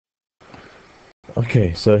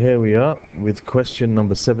Okay, so here we are with question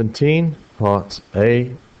number 17, part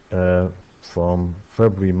A, from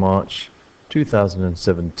February, March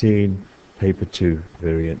 2017, paper 2,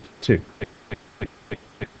 variant 2.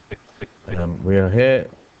 We are here,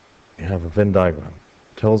 we have a Venn diagram.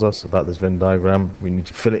 It tells us about this Venn diagram, we need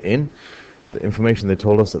to fill it in. The information they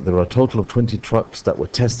told us that there are a total of 20 trucks that were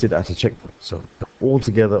tested at a checkpoint. So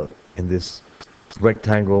altogether in this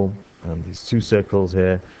rectangle and these two circles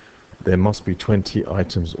here, there must be 20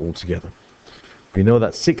 items altogether. We know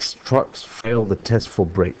that 6 trucks failed the test for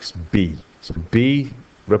brakes, B. So B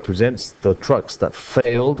represents the trucks that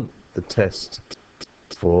failed the test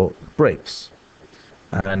for brakes.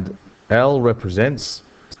 And L represents,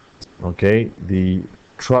 okay, the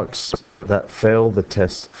trucks that failed the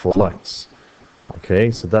test for lights. Okay,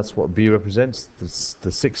 so that's what B represents.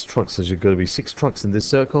 The 6 trucks, there's going to be 6 trucks in this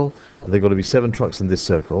circle, and there's going to be 7 trucks in this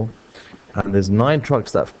circle. And there's 9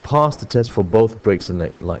 trucks that have passed the test for both brakes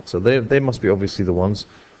and lights. So they must be obviously the ones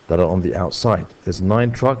that are on the outside. There's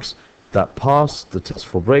 9 trucks that pass the test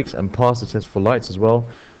for brakes and pass the test for lights as well.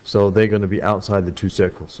 So they're going to be outside the 2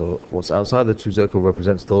 circles. So what's outside the 2 circles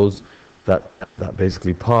represents those that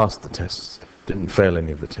basically passed the tests, didn't fail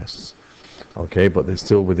any of the tests. Okay, but they're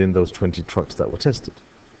still within those 20 trucks that were tested.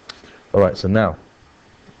 All right, so now,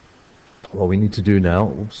 what we need to do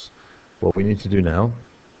now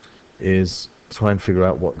is try and figure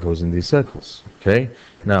out what goes in these circles. Okay,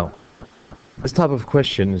 now this type of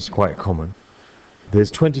question is quite common. There's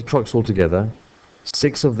 20 trucks altogether,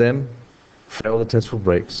 6 of them fail the test for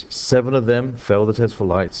brakes, 7 of them fail the test for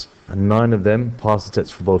lights, and 9 of them pass the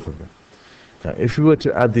test for both of them. Now if we were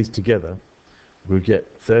to add these together, we'll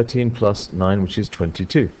get 13 plus 9, which is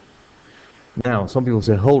 22. Now some people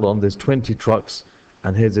say, hold on, there's 20 trucks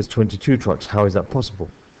and here's there's 22 trucks. How is that possible?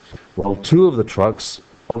 Well, 2 of the trucks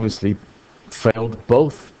obviously failed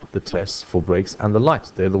both the tests for brakes and the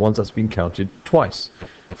lights. They're the ones that's been counted twice.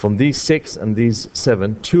 From these 6 and these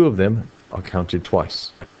 7, 2 of them are counted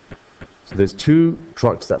twice. So there's 2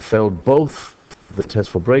 trucks that failed both the test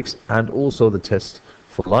for brakes and also the test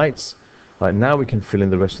for lights. Right, now we can fill in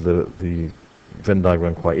the rest of the Venn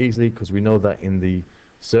diagram quite easily, because we know that in the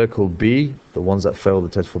circle B, the ones that failed the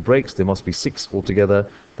test for brakes, there must be 6 altogether.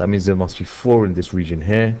 That means there must be 4 in this region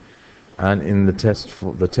here. And in the test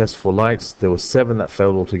for lights, there were 7 that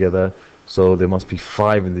failed altogether, so there must be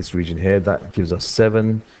 5 in this region here. That gives us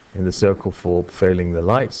 7 in the circle for failing the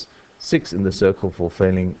lights, 6 in the circle for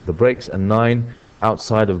failing the brakes, and 9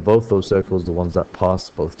 outside of both those circles, the ones that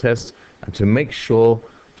passed both tests. And to make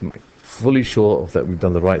fully sure of that we've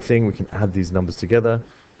done the right thing, we can add these numbers together,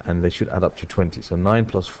 and they should add up to 20. So 9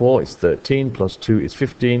 plus 4 is 13, plus 2 is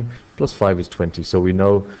 15, plus 5 is 20. So we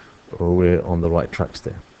know we're on the right tracks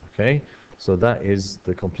there. Okay, so that is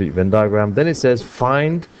the complete Venn diagram. Then it says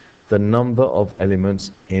find the number of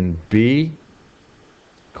elements in B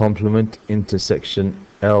complement intersection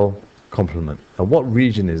L complement. Now what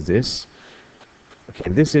region is this?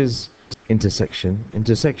 Okay, this is intersection.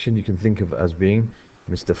 Intersection you can think of as being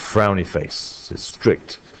Mr. Frowny Face. It's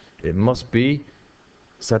strict. It must be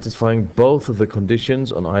satisfying both of the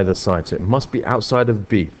conditions on either side. So it must be outside of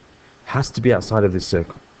B. Has to be outside of this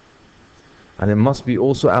circle. And it must be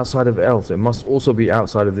also outside of L, so it must also be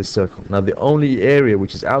outside of this circle. Now the only area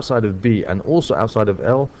which is outside of B and also outside of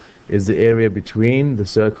L is the area between the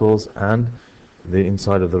circles and the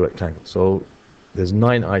inside of the rectangle. So there's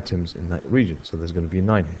 9 items in that region, so there's going to be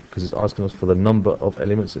 9 here, because it's asking us for the number of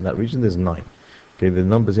elements in that region. There's 9. Okay, the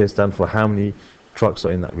numbers here stand for how many trucks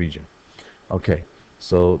are in that region. Okay,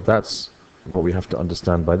 so that's what we have to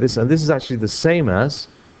understand by this. And this is actually the same as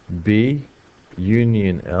B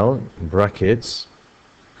union L in brackets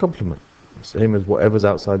complement, same as whatever's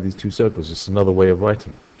outside these 2 circles. Just another way of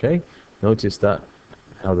writing. Okay, notice that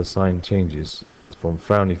how the sign changes from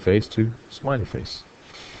frowny face to smiley face.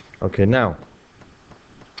 Okay, now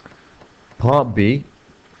part B,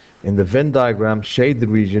 in the Venn diagram, shade the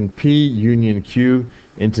region P union Q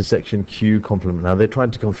intersection Q complement. Now they're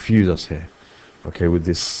trying to confuse us here, okay, with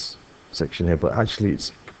this section here, but actually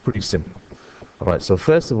it's pretty simple. Alright, so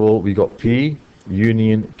first of all, we got P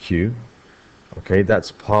union Q. Okay,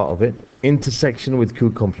 that's part of it. Intersection with Q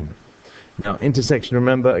complement. Now, intersection,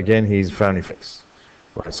 remember, again, he's frowny face.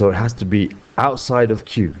 Right, so it has to be outside of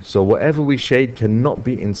Q. So whatever we shade cannot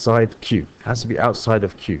be inside Q. It has to be outside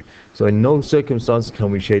of Q. So in no circumstance can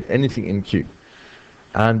we shade anything in Q.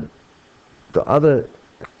 And the other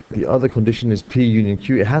condition is P union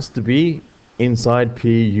Q. It has to be inside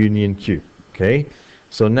P union Q. Okay?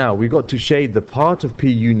 So now we've got to shade the part of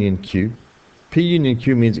P union Q. P union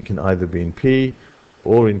Q means it can either be in P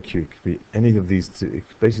or in Q. It could be any of these two,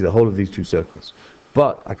 basically the whole of these 2 circles.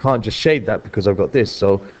 but I can't just shade that because I've got this.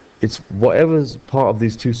 So it's whatever's part of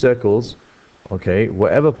these two circles, okay,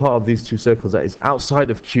 whatever part of these two circles that is outside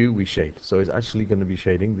of Q, we shade. So it's actually going to be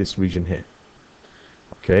shading this region here,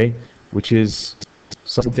 okay, which is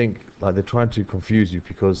something like they're trying to confuse you,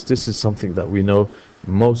 because this is something that we know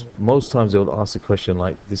most times they will ask a question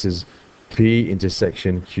like this is P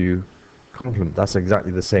intersection Q complement. That's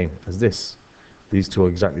exactly the same as this. These two are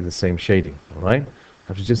exactly the same shading, all right? You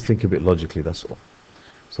have to just think a bit logically, that's all.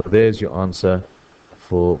 So there's your answer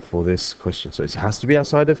for this question. So it has to be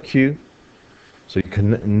outside of Q. So you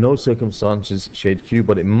can in no circumstances shade Q,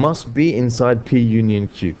 but it must be inside P union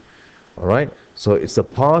Q. All right? So it's a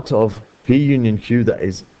part of P union Q that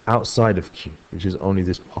is outside of Q, which is only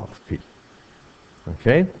this part of P.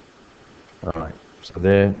 Okay? All right. So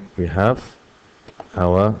there we have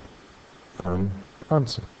our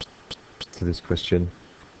answer to this question.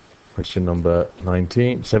 Question number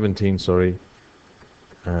 17, sorry.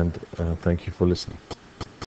 And thank you for listening.